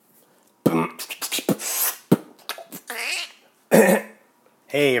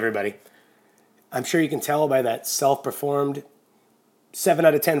Hey, everybody. I'm sure you can tell by that self-performed 7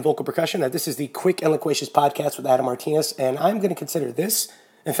 out of 10 vocal percussion that this is the Quick and Loquacious podcast with Adam Martinez, and I'm going to consider this,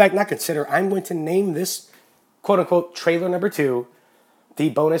 in fact, not consider, I'm going to name this, quote-unquote, trailer number 2, the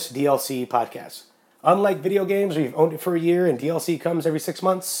bonus DLC podcast. Unlike video games where you've owned it for a year and DLC comes every 6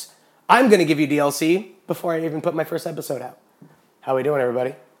 months, I'm going to give you DLC before I even put my first episode out. How we doing,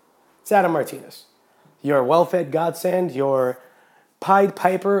 everybody? It's Adam Martinez, your well-fed godsend, your Pied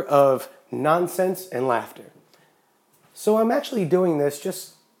Piper of nonsense and laughter. So I'm actually doing this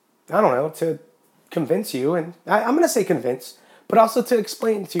just, to convince you, and I'm going to say convince, but also to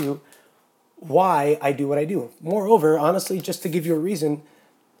explain to you why I do what I do. Moreover, honestly, just to give you a reason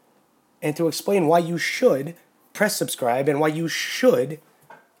and to explain why you should press subscribe and why you should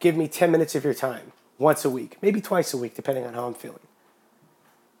give me 10 minutes of your time once a week, maybe twice a week, depending on how I'm feeling.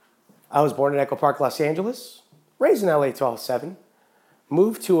 I was born in Echo Park, Los Angeles, raised in LA 12-7,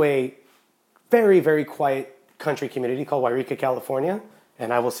 moved to a very, very quiet country community called Wairika, California.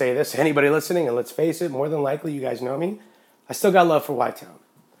 And I will say this to anybody listening, and let's face it, more than likely, you guys know me, I still got love for Y-Town.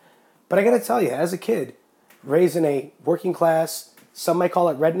 But I got to tell you, as a kid, raised in a working class, some might call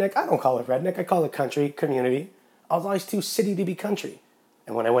it redneck. I don't call it redneck. I call it country community. I was always too city to be country.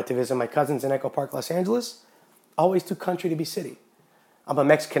 And when I went to visit my cousins in Echo Park, Los Angeles, always too country to be city. I'm a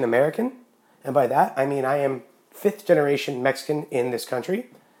Mexican American. And by that, I mean I am 5th generation Mexican in this country.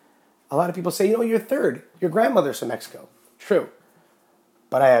 A lot of people say, you're third. Your grandmother's from Mexico. True.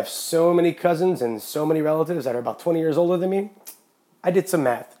 But I have so many cousins and so many relatives that are about 20 years older than me. I did some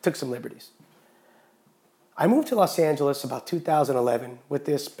math, took some liberties. I moved to Los Angeles about 2011 with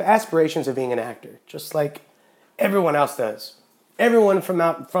this aspirations of being an actor, just like everyone else does. Everyone from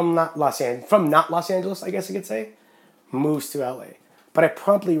not Los Angeles, I guess I could say, moves to LA. But I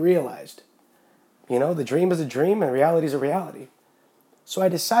promptly realized, the dream is a dream and reality is a reality. So I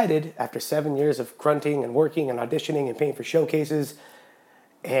decided, after 7 years of grunting and working and auditioning and paying for showcases,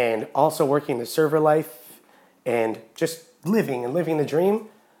 and also working the server life and just living the dream,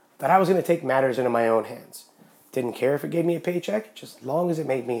 that I was going to take matters into my own hands. Didn't care if it gave me a paycheck, just as long as it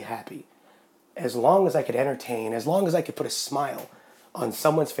made me happy. As long as I could entertain, as long as I could put a smile on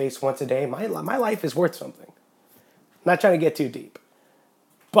someone's face once a day, my life is worth something. I'm not trying to get too deep.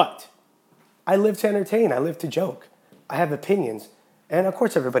 But I live to entertain. I live to joke. I have opinions. And of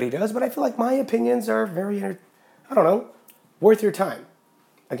course everybody does, but I feel like my opinions are very, worth your time.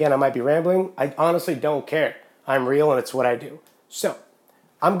 Again, I might be rambling. I honestly don't care. I'm real and it's what I do. So,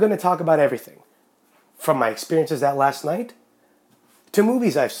 I'm going to talk about everything. From my experiences that last night, to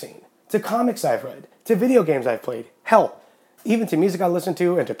movies I've seen, to comics I've read, to video games I've played. Hell, even to music I listen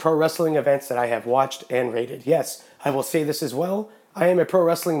to and to pro wrestling events that I have watched and rated. Yes, I will say this as well. I am a pro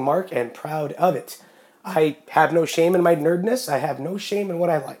wrestling mark and proud of it. I have no shame in my nerdness. I have no shame in what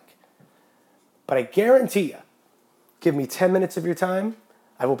I like. But I guarantee you, give me 10 minutes of your time.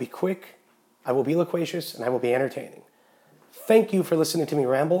 I will be quick, I will be loquacious, and I will be entertaining. Thank you for listening to me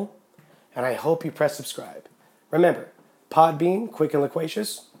ramble, and I hope you press subscribe. Remember, Podbean, Quick and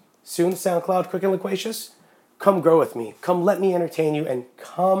Loquacious, soon SoundCloud, Quick and Loquacious. Come grow with me. Come let me entertain you, and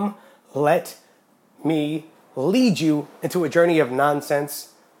come let me lead you into a journey of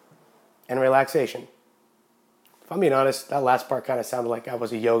nonsense and relaxation. If I'm being honest, that last part kind of sounded like I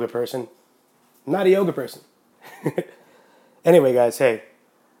was a yoga person. I'm not a yoga person. Anyway, guys, hey,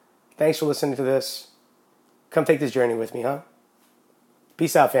 thanks for listening to this. Come take this journey with me, huh?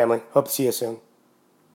 Peace out, family. Hope to see you soon.